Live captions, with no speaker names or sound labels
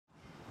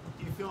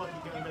feel like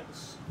you're going back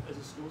as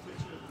a school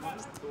teacher at the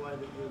moment, the way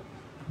that you're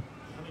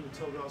having to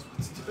tell guys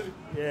what to do?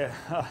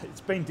 Yeah,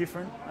 it's been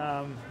different.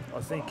 I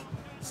think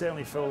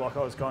certainly felt like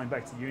I was going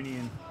back to uni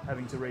and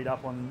having to read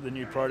up on the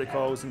new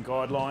protocols and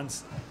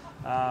guidelines.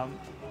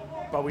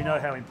 But we know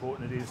how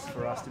important it is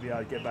for us to be able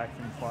to get back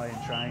and play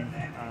and train.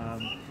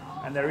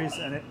 And there is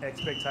an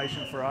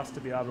expectation for us to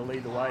be able to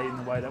lead the way in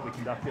the way that we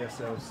conduct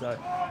ourselves. So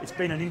it's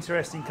been an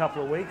interesting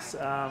couple of weeks,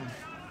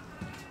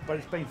 but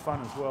it's been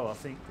fun as well. I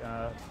think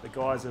the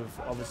guys have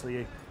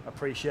obviously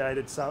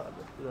appreciated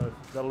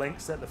the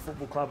lengths that the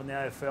football club and the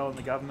AFL and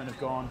the government have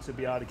gone to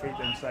be able to keep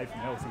them safe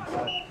and healthy.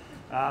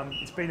 So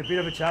it's been a bit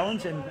of a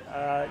challenge, and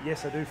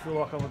yes, I do feel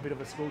like I'm a bit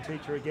of a school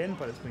teacher again,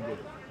 but it's been good.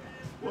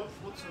 What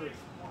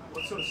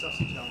sort of stuff's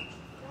the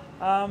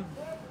challenge?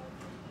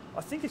 I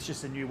think it's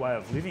just a new way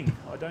of living.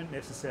 I don't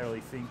necessarily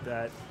think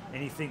that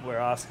anything we're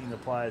asking the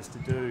players to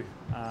do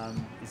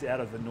is out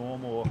of the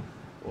norm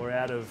or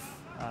out of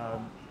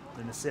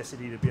the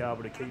necessity to be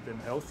able to keep them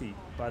healthy.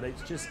 But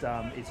it's just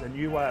it's a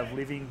new way of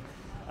living.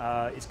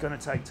 It's going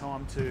to take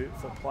time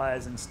for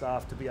players and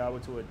staff to be able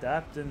to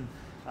adapt, and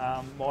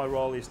my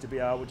role is to be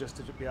able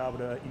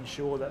to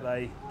ensure that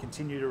they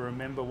continue to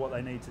remember what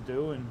they need to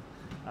do and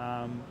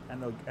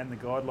the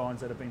guidelines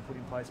that have been put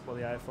in place by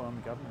the AFL and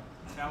the government.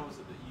 How was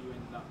it that you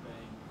ended up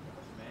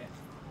being mayor?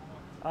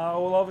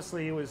 Well,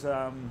 obviously it was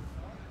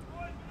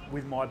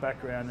with my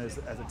background as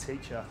a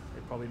teacher,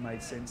 it probably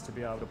made sense to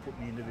be able to put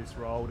me into this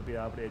role, to be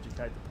able to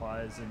educate the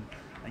players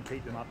and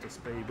keep them up to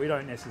speed. We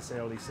don't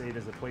necessarily see it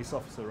as a police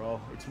officer role.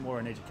 It's more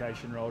an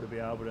education role to be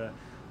able to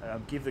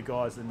give the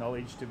guys the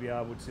knowledge to be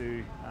able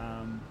to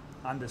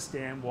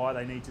understand why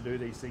they need to do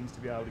these things to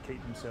be able to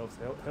keep themselves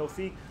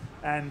healthy.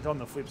 And on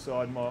the flip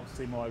side, my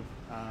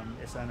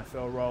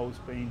SANFL role's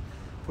been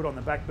put on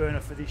the back burner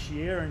for this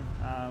year, and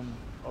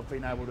I've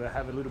been able to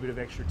have a little bit of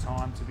extra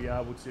time to be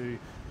able to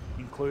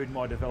include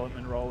my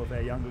development role of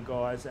our younger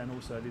guys and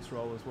also this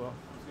role as well.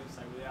 I was going to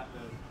say, without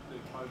the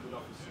COVID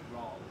officer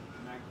role,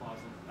 the Magpies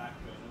on the back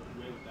burner,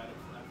 where would that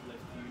have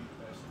left you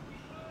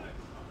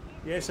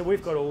personally? Yeah, so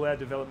we've got all our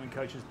development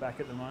coaches back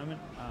at the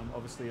moment.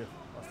 Obviously,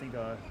 I think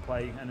I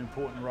play an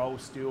important role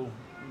still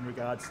in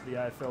regards to the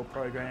AFL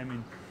program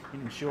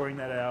in ensuring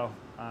that our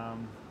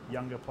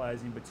younger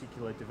players in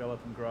particular develop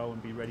and grow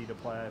and be ready to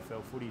play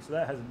AFL footy. So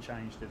that hasn't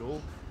changed at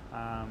all.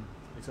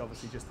 It's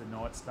obviously just the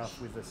night stuff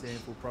with the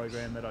sample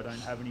program that I don't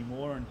have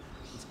anymore, and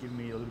it's given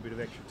me a little bit of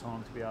extra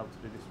time to be able to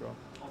do this role.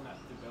 On that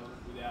development,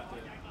 without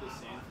the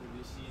sample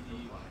this year, do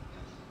you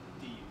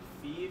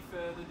fear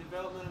for the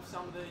development of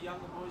some of the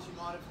younger boys you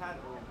might have had,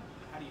 or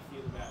how do you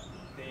feel about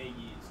their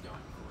years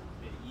going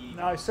forward?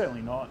 No,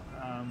 certainly not.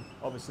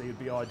 Obviously, it'd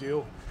be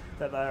ideal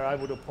that they are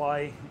able to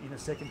play in a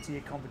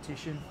second-tier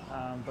competition,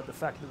 but the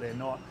fact that they're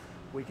not,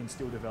 we can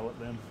still develop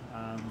them.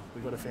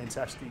 We've got a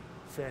fantastic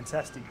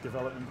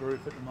development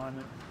group at the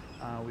moment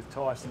with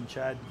Tyson,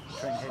 Chad,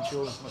 Trent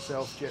Henschel,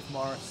 myself, Jeff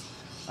Morris.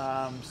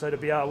 So to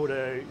be able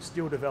to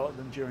still develop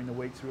them during the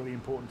week is really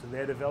important to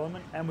their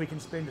development, and we can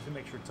spend some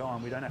extra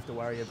time. We don't have to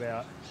worry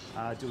about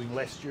doing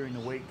less during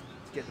the week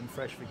to get them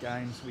fresh for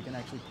games. We can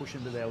actually push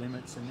them to their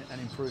limits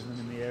and improve them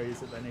in the areas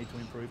that they need to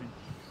improve in.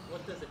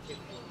 What does a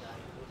typical day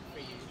look for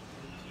you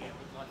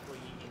like for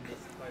you in this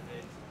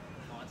COVID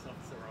compliance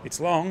officer role? It's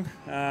long.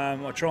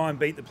 I try and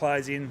beat the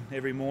players in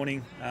every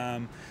morning.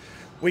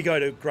 We go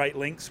to great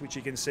lengths, which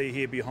you can see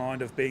here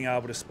behind, of being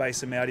able to space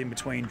them out in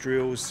between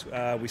drills.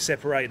 We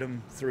separate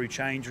them through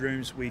change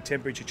rooms. We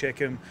temperature check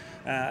them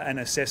and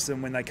assess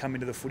them when they come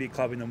into the footy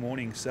club in the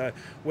morning. So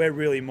we're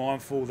really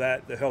mindful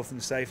that the health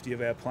and safety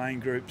of our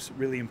playing group's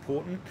really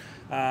important.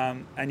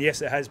 And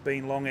yes, it has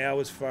been long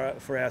hours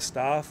for our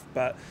staff,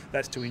 but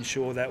that's to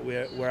ensure that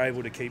we're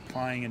able to keep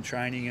playing and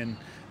training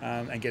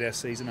and get our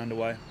season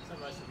underway. So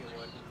most of your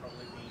work will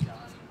probably be done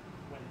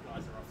when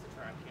guys are off the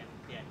track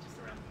and just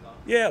around the club.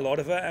 Yeah, a lot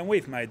of it, and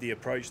we've made the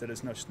approach that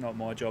it's not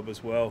my job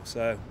as well.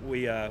 So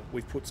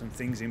we've put some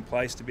things in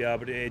place to be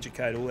able to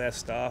educate all our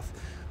staff.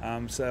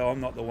 So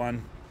I'm not the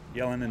one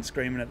yelling and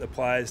screaming at the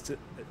players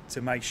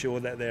to make sure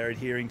that they're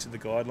adhering to the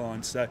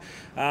guidelines. So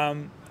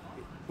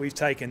we've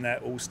taken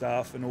that all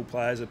staff and all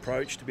players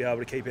approach to be able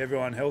to keep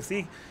everyone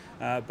healthy.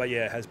 But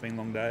yeah, it has been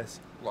long days.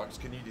 Like,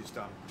 can you just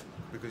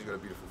because you've got a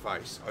beautiful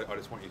face, I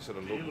just want you to sort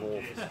of look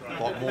more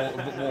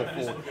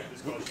forward.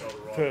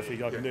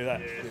 Perfect, I can do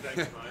that. Yeah,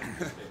 thanks,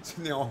 mate.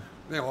 So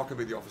now I can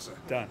be the officer.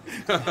 Done.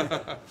 So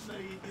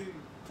you do,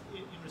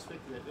 in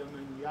respect to that, I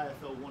mean, the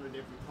AFL wanted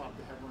every club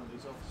to have one of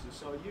these officers.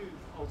 So are you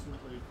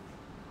ultimately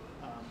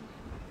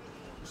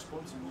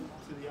responsible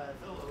to the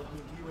AFL? I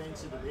mean, do you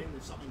answer to them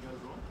if something goes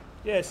wrong?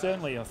 Yeah,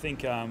 certainly. I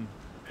think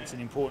it's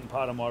an important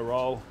part of my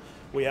role.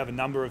 We have a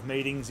number of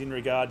meetings in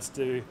regards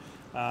to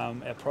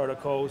our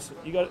protocols.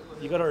 You got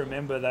to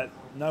remember that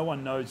no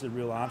one knows the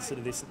real answer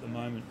to this at the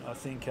moment. I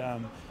think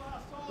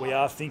we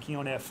are thinking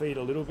on our feet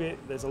a little bit.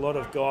 There's a lot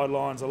of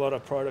guidelines, a lot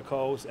of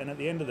protocols, and at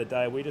the end of the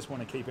day, we just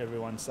want to keep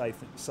everyone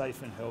safe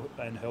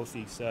and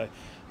healthy. So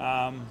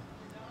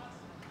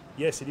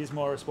yes, it is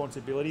my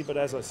responsibility, but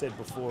as I said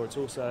before, it's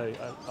also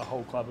a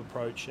whole club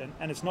approach,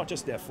 and it's not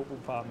just our football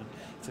department.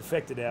 It's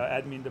affected our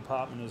admin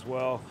department as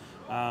well.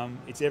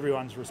 It's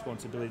everyone's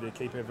responsibility to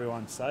keep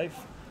everyone safe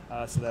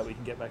so that we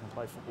can get back and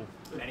play football.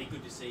 Matty,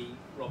 good to see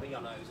Robbie.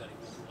 I know he's only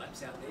walking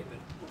laps out there, but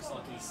looks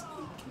like his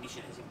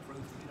condition has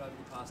improved a bit over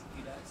the past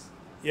few days.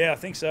 Yeah, I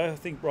think so. I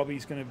think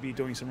Robbie's going to be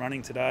doing some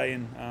running today,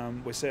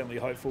 and we're certainly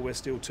hopeful. We're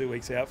still 2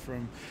 weeks out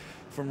from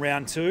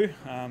round 2,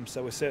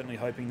 so we're certainly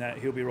hoping that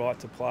he'll be right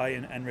to play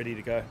and ready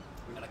to go.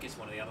 And I guess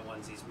one of the other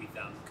ones is with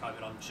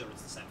COVID. I'm sure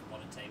it's the same for a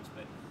lot of teams,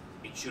 but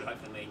it should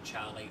hopefully mean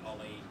Charlie,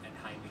 Ollie and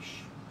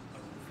Hamish are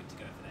all fit to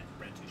go for that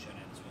round 2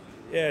 showdown as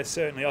well. Yeah,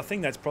 certainly. I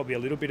think that's probably a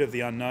little bit of the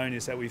unknown,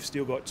 is that we've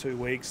still got 2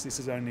 weeks.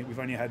 We've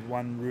only had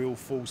one real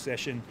full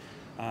session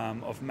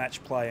of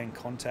match play and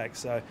contact.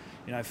 So,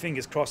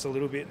 fingers crossed a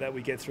little bit that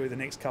we get through the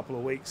next couple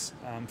of weeks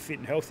fit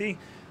and healthy.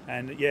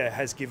 And yeah, it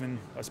has given,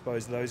 I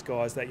suppose, those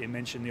guys that you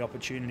mentioned the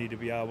opportunity to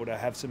be able to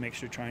have some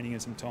extra training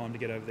and some time to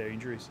get over their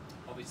injuries.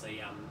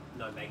 Obviously,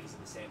 no Maggies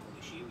in the sample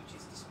this year, which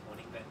is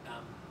disappointing. But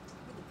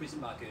with the prison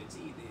bar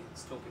Guernsey,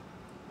 there's talk it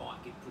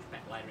might get pushed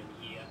back later in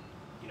the year,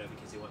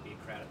 because there won't be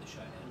a crowd at the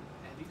showdown.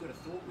 Have you got a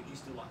thought? Would you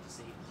still like to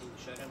see it in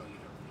the showdown, or you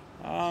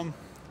don't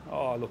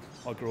really? Look,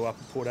 I grew up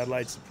a Port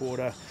Adelaide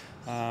supporter.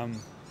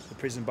 The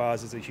prison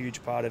bars is a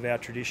huge part of our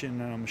tradition,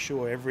 and I'm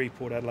sure every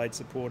Port Adelaide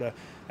supporter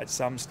at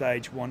some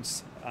stage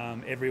wants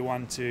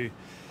everyone to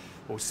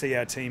see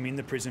our team in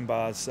the prison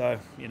bars. So,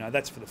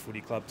 that's for the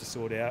footy club to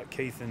sort out.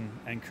 Keith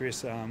and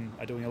Chris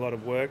are doing a lot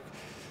of work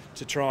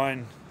to try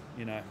and,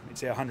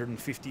 it's our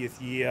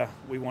 150th year.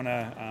 We want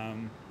to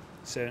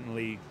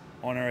certainly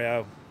honour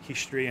our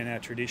history and our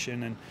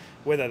tradition, and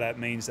whether that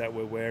means that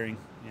we're wearing,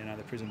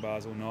 the prison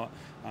bars or not,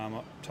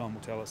 time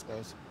will tell, I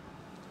suppose.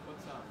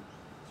 What's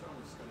wrong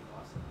with Scotty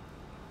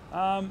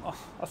Lyson?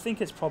 I think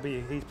he's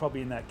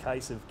probably in that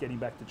case of getting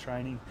back to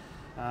training.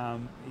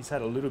 He's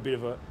had a little bit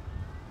of a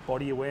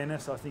body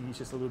awareness. I think he's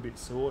just a little bit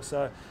sore.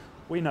 So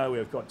we know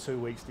we've got 2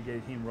 weeks to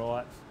get him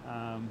right.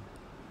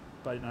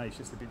 But no, he's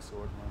just a bit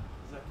sore at the moment.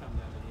 Does that come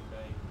down to him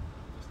being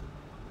just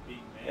a big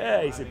man?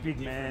 Yeah, he's a having big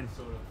different man.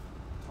 Sort of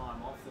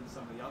time off than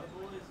some of the other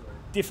boys, or?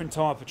 Different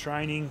type of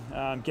training,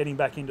 getting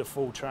back into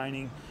full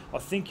training. I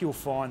think you'll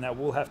find that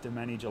we'll have to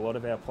manage a lot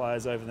of our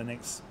players over the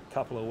next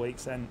couple of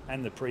weeks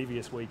and the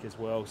previous week as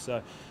well.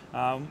 So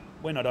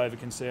we're not over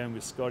concerned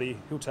with Scotty.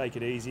 He'll take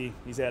it easy.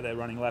 He's out there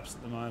running laps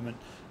at the moment,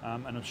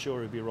 and I'm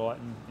sure he'll be right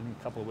in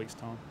a couple of weeks'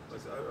 time. So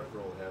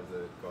overall, how have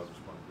the guys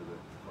responded to the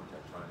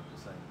contact training?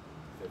 You're seeing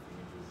 30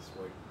 injuries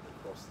this week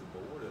across the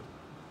board, and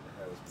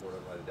how has Port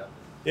Adelaide adapted?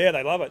 Yeah,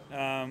 they love it.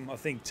 I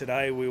think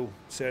today we'll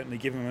certainly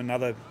give them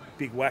another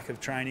big whack of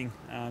training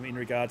in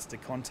regards to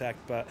contact,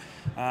 but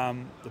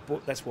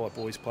that's why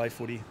boys play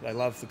footy. They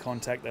love the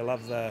contact, they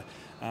love the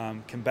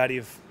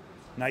combative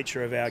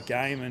nature of our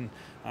game,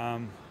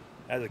 and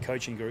as a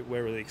coaching group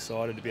we're really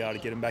excited to be able to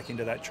get them back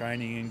into that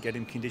training and get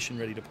them conditioned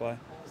ready to play.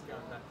 Just going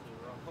back to your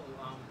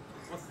role,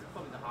 what's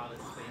probably the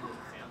hardest thing that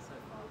you've found so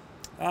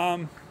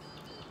far?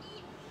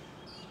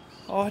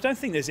 I don't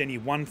think there's any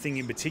one thing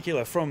in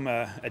particular. From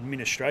an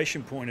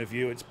administration point of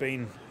view, it's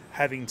been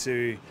having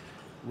to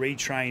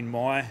retrain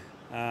my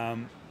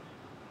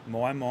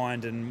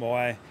mind and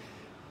my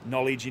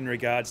knowledge in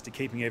regards to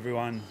keeping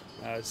everyone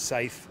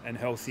safe and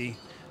healthy.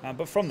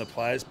 But from the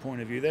players'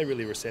 point of view, they're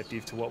really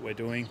receptive to what we're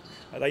doing.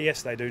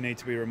 Yes, they do need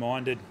to be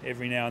reminded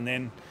every now and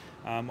then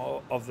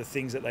of the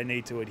things that they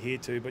need to adhere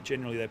to, but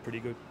generally they're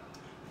pretty good.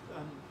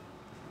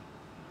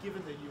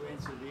 Given that you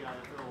enter the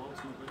AFL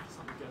ultimately if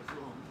something goes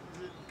wrong,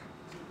 is it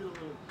a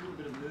little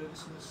bit of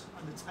nervousness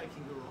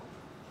undertaking the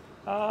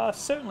role?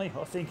 Certainly,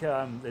 I think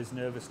there's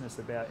nervousness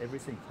about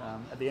everything.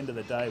 At the end of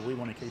the day, we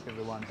want to keep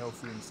everyone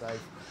healthy and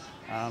safe,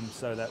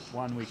 so that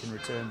one, we can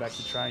return back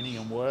to training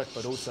and work,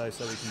 but also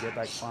so we can get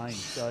back playing.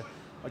 So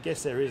I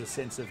guess there is a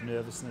sense of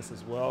nervousness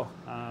as well.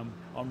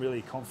 I'm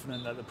really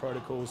confident that the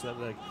protocols that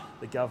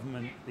the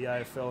government, the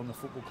AFL and the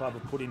football club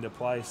have put into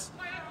place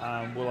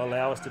will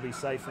allow us to be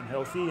safe and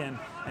healthy, and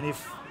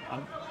if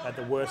at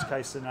the worst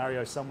case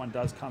scenario someone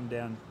does come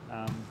down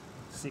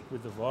sick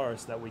with the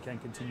virus, that we can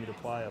continue to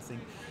play. I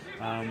think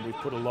we've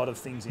put a lot of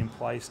things in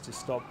place to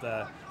stop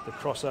the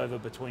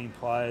crossover between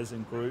players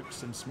and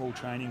groups and small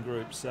training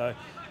groups. So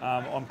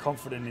I'm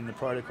confident in the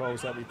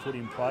protocols that we put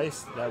in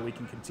place that we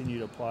can continue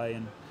to play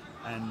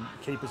and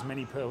keep as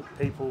many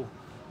people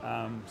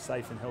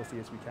safe and healthy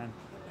as we can.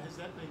 Has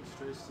that been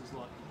stressed as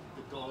like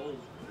the goal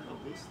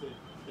of this,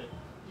 that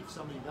if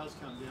something does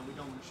come down, we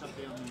don't want to shut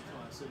down the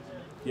entire season?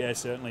 Yeah,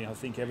 certainly. I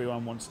think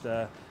everyone wants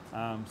to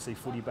see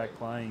footy back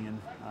playing,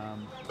 and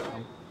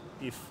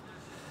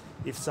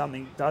if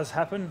something does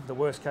happen, the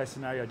worst case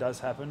scenario does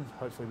happen,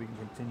 hopefully we can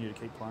continue to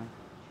keep playing.